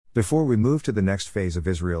Before we move to the next phase of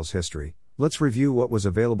Israel's history, let's review what was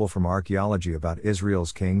available from archaeology about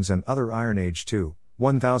Israel's kings and other Iron Age 2,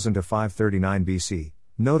 1000 to 539 BC,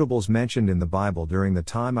 notables mentioned in the Bible during the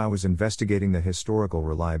time I was investigating the historical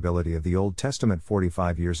reliability of the Old Testament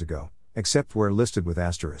 45 years ago, except where listed with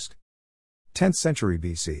asterisk. 10th century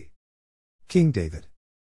BC. King David.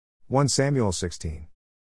 1 Samuel 16.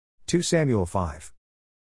 2 Samuel 5.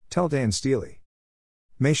 Teldan Stele.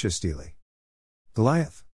 Mesha Stele.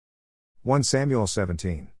 Goliath. 1 Samuel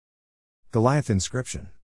 17. Goliath inscription.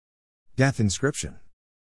 Gath inscription.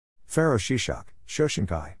 Pharaoh Shishak,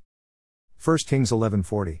 Shoshankai. 1 Kings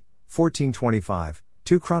 1140, 1425,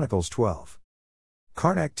 2 Chronicles 12.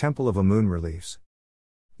 Karnak Temple of Amun reliefs.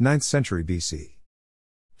 9th century BC.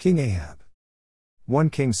 King Ahab.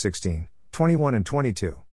 1 Kings 16, 21 and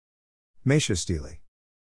 22. Mesha Stele.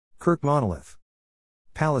 Kirk Monolith.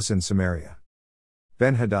 Palace in Samaria.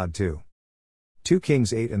 Ben-Hadad 2. 2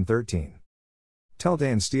 Kings 8 and 13.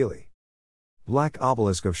 Teldan Stele. Black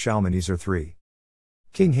Obelisk of Shalmaneser 3.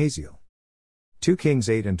 King Hazael. 2 Kings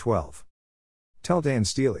 8 and 12. Teldan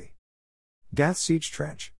Stele. Gath Siege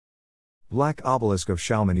Trench. Black Obelisk of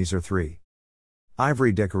Shalmaneser 3.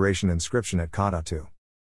 Ivory decoration inscription at Kata 2.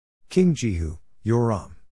 King Jehu,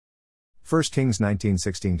 Yoram. 1 Kings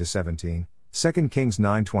 19:16-17, 2 Kings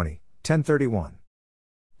 9:20, 10:31.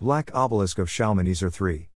 Black Obelisk of Shalmaneser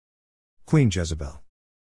 3. Queen Jezebel.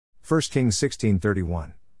 1 Kings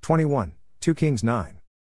 16:31, 21, 2 Kings 9.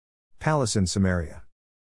 Palace in Samaria.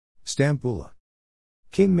 Stambula.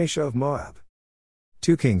 King Mesha of Moab.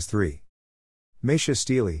 2 Kings 3. Mesha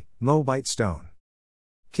Stele, Moabite stone.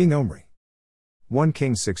 King Omri. 1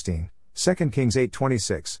 Kings 16, 2 Kings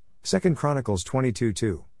 8:26, 2 Chronicles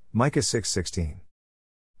 22:2, Micah 6:16.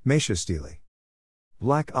 Mesha Stele.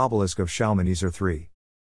 Black Obelisk of Shalmaneser 3.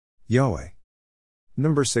 Yahweh.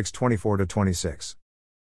 Number 6:24-26.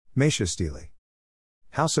 Mesha Stele.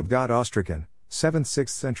 House of God Ostrakan, 7th-6th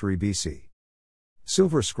century BC.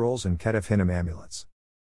 Silver scrolls and Ketef Hinnom amulets.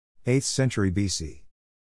 8th century BC.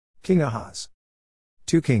 King Ahaz.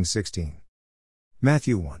 2 Kings 16.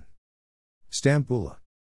 Matthew 1. Stambula.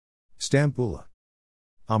 Stambula.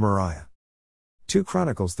 Amariah. 2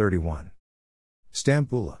 Chronicles 31.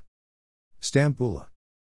 Stambula. Stambula.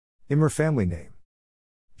 Immer family name.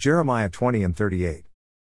 Jeremiah 20 and 38.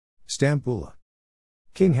 Stambula.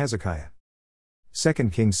 King Hezekiah.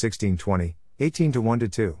 2 Kings 16:20,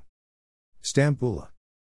 18-1-2. Stambula.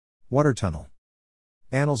 Water tunnel.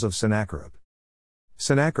 Annals of Sennacherib.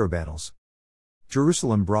 Sennacherib Annals.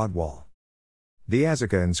 Jerusalem Broad Wall. The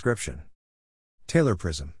Azekah inscription. Taylor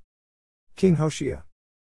Prism. King Hoshea.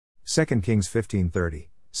 2 Kings 15:30,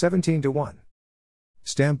 17-1.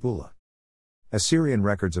 Stambula. Assyrian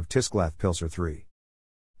records of Tiglath-Pileser III.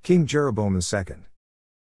 King Jeroboam II.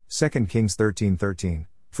 2 Kings 13:13,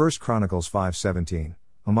 1 Chronicles 5:17,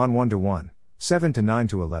 Amon 1-1,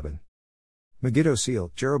 7-9-11. Megiddo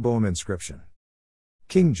seal, Jeroboam inscription.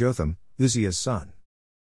 King Jotham, Uzziah's son.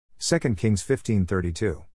 2 Kings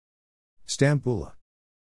 15:32. Stambula.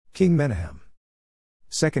 King Menahem.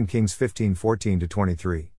 2 Kings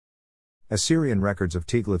 15:14-23. Assyrian records of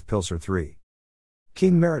Tiglath-Pileser III.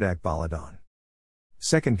 King Merodach-Baladan.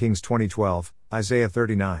 2 Kings 20:12, Isaiah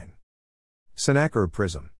 39. Sennacherib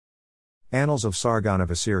prism. Annals of Sargon of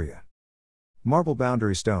Assyria. Marble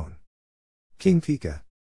boundary stone. King Pekah.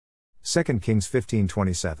 2 Kings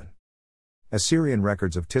 15:27. Assyrian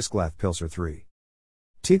records of Tiglath-Pileser III.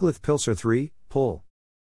 Tiglath-Pileser III, Pul.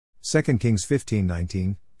 2 Kings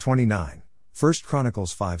 15:19, 29, 1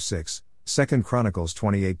 Chronicles 5:6, 2 Chronicles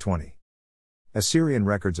 28:20. Assyrian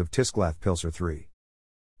records of Tiglath-Pileser III.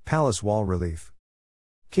 Palace wall relief.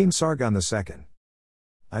 King Sargon II.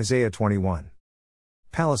 Isaiah 21.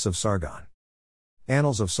 Palace of Sargon.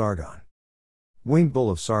 Annals of Sargon. Winged bull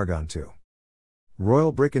of Sargon II.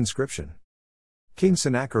 Royal brick inscription. King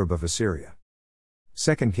Sennacherib of Assyria.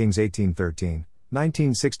 2 Kings 18:13,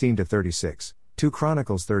 19:16-36, 2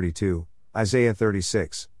 Chronicles 32, Isaiah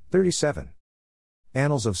 36, 37.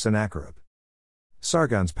 Annals of Sennacherib.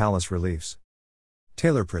 Sargon's palace reliefs.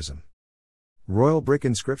 Taylor prism. Royal brick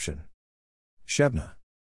inscription. Shebna.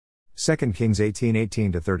 2 Kings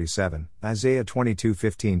 18:18-37, Isaiah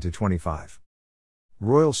 22:15-25.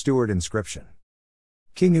 Royal steward inscription.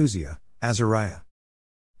 King Uzziah, Azariah.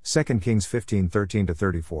 2 Kings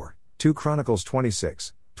 15:13-34, 2 Chronicles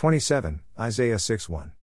 26, 27, Isaiah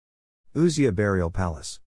 6:1. Uzziah burial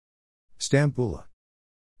palace. Stambula.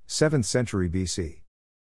 7th century BC.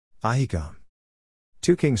 Ahikam.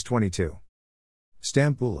 2 Kings 22.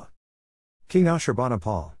 Stambula. King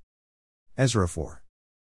Ashurbanipal. Ezra 4.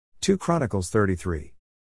 2 Chronicles 33.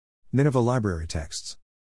 Nineveh library texts.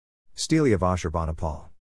 Stele of Ashurbanipal.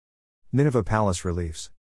 Nineveh Palace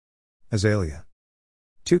reliefs. Azalea.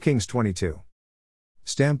 2 Kings 22.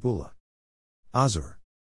 Stampula. Azur.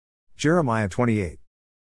 Jeremiah 28.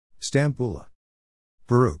 Stampula.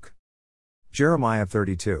 Baruch. Jeremiah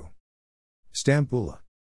 32. Stampula.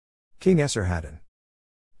 King Esarhaddon.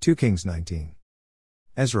 2 Kings 19.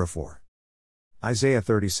 Ezra 4. Isaiah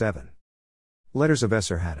 37. Letters of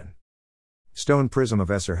Esarhaddon. Stone prism of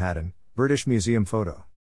Esarhaddon, British Museum photo.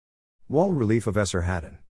 Wall relief of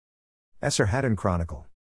Esarhaddon. Esarhaddon Chronicle.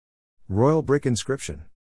 Royal brick inscription.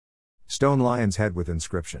 Stone lion's head with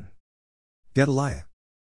inscription. Gedaliah.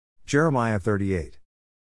 Jeremiah 38.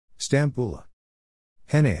 Stampula.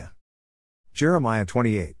 Henaiah. Jeremiah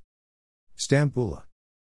 28. Stampula.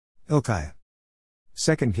 Ilkiah.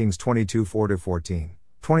 2 Kings 22 4-14,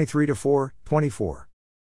 23-4, 24.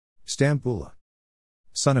 Stampula.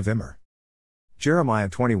 Son of Immer. Jeremiah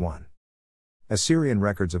 21. Assyrian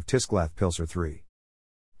records of Tisglath-Pilser 3.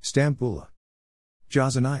 Stampula.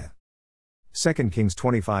 Jazaniah. 2 Kings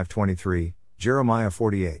 25-23, Jeremiah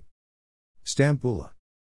 48. Stampula.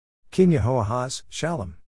 King Jehoahaz,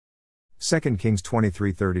 Shalom. 2 Kings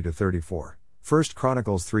 23:30-34, 1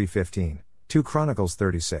 Chronicles 3:15, 2 Chronicles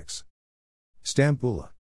 36. Stampula.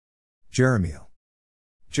 Jeremiel.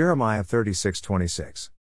 Jeremiah 36:26.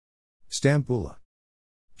 Stampula.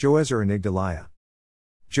 Joezer and Igdaliah.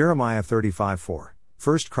 Jeremiah 35:4,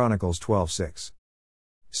 1 Chronicles 12:6.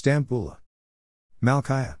 Stampula.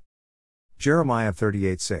 Malchiah. Jeremiah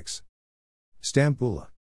 38:6. Stampula.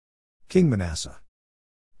 King Manasseh.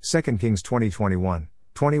 2 Kings 20:21,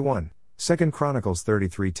 21, 2 Chronicles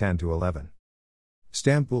 33:10-11.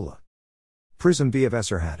 Stampula. Prism B of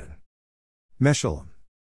Esarhaddon. Meshullam.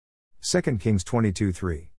 2 Kings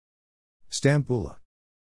 22:3. Stampula.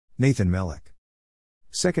 Nathan Melech.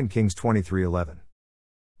 2 Kings 23:11.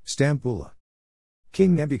 Stampula.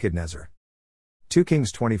 King Nebuchadnezzar. 2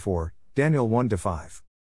 Kings 24, Daniel 1-5.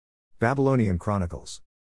 Babylonian Chronicles.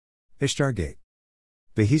 Ishtar Gate.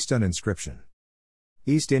 Behistun inscription.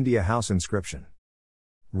 East India House inscription.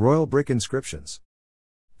 Royal brick inscriptions.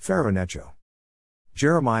 Pharaoh Necho.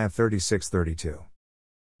 Jeremiah 36:32.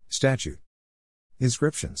 Statute.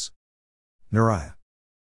 Inscriptions. Neriah.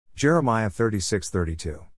 Jeremiah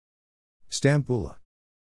 36:32. Stampula.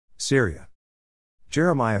 Syria.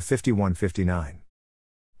 Jeremiah 51:59.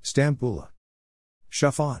 Stampula.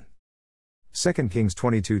 Shaphan. 2 Kings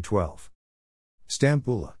 22:12.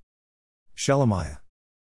 Stampula. Shelemiah.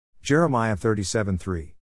 Jeremiah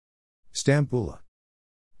 37:3. Stampula.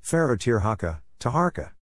 Pharaoh Tirhaka,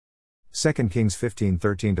 Taharka. 2 Kings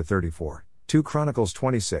 15:13-34, 2 Chronicles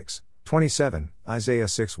 26:27, Isaiah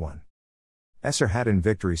 6:1. Esarhaddon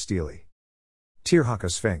victory stele.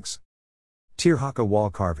 Tirhaka Sphinx. Tirhaka wall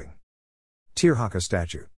carving. Tirhaka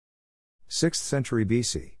statue. 6th century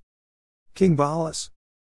BC. King Baalas.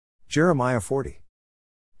 Jeremiah 40.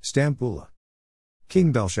 Stampula.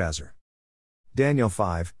 King Belshazzar. Daniel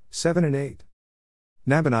 5, 7 and 8.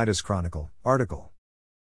 Nabonidus Chronicle, article.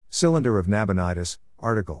 Cylinder of Nabonidus,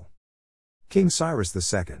 article. King Cyrus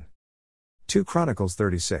II. 2 Chronicles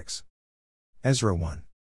 36. Ezra 1.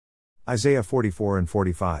 Isaiah 44 and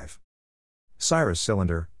 45. Cyrus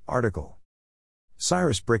cylinder, article.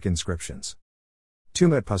 Cyrus brick inscriptions.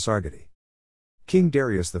 Tumet Pasargadae. King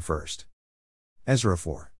Darius I. Ezra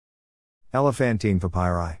 4. Elephantine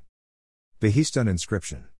papyri. Behistun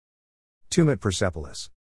inscription. Tumet Persepolis.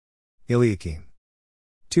 Eliakim.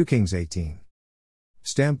 2 Kings 18.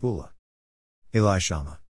 Stampula.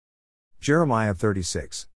 Elishama. Jeremiah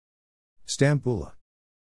 36. Stampula.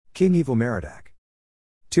 King Evil Merodach.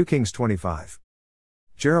 2 Kings 25.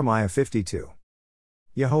 Jeremiah 52.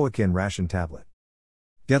 Jehoiakin ration tablet.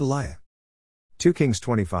 Gedaliah. 2 Kings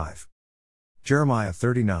 25. Jeremiah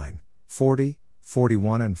 39, 40,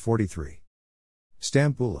 41 and 43.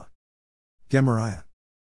 Stampula. Gemariah.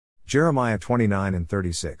 Jeremiah 29 and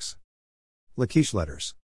 36. Lachish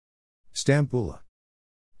letters. Stampula.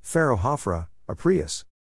 Pharaoh Hophra, Aprius.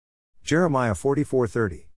 Jeremiah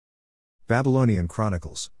 44:30. Babylonian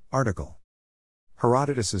Chronicles, article.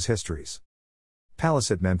 Herodotus's Histories. Palace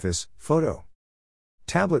at Memphis, photo.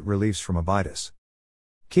 Tablet reliefs from Abydos.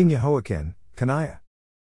 King Jehoiakin, Coniah.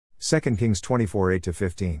 2 Kings 24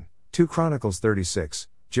 8-15, 2 Chronicles 36,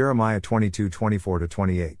 Jeremiah 22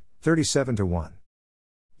 24-28, 37-1.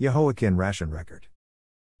 Jehoiakin ration record.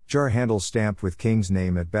 Jar handles stamped with king's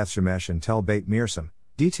name at Beth Shemesh and Tel Beit Mirsam.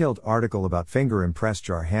 Detailed article about finger-impressed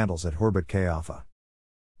jar handles at Horbat Kaiapha.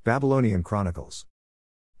 Babylonian Chronicles.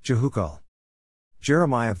 Jehukal.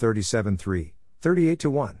 Jeremiah 37:3,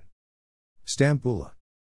 38-1. Stampula.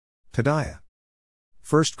 Pedaiah.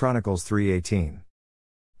 1 Chronicles 3:18.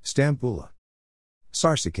 Stampula.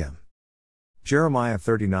 Sarsikem. Jeremiah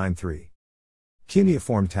 39:3.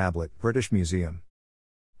 Cuneiform tablet, British Museum.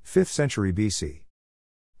 5th century BC.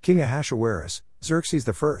 King Ahasuerus, Xerxes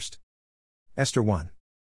I. Esther 1.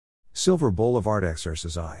 Silver bowl of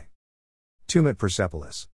Artaxerxes I. Tomb at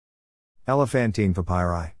Persepolis. Elephantine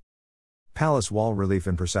papyri. Palace wall relief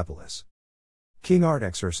in Persepolis. King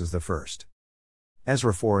Artaxerxes I.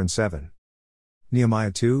 Ezra 4 and 7.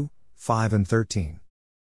 Nehemiah 2, 5 and 13.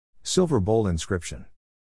 Silver bowl inscription.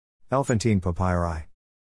 Elephantine papyri.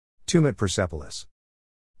 Tomb at Persepolis.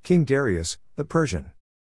 King Darius, the Persian.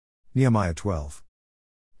 Nehemiah 12.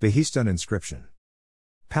 Behistun inscription.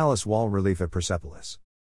 Palace wall relief at Persepolis.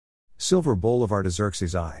 Silver bowl of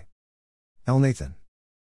Artaxerxes I. Elnathan.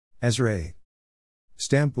 Ezra 8.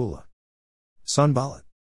 Stamp Bula. Sanballat.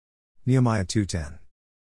 Nehemiah 2:10.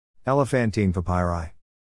 Elephantine papyri.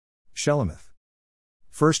 Shelemith.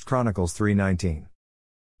 1 Chronicles 3:19.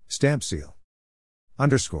 Stamp seal.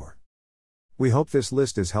 _ We hope this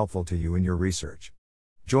list is helpful to you in your research.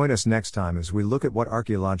 Join us next time as we look at what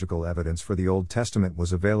archaeological evidence for the Old Testament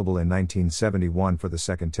was available in 1971 for the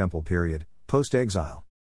Second Temple period, post-exile.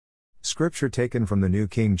 Scripture taken from the New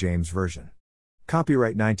King James Version.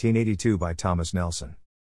 Copyright 1982 by Thomas Nelson.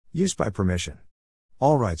 Use by permission.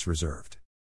 All rights reserved.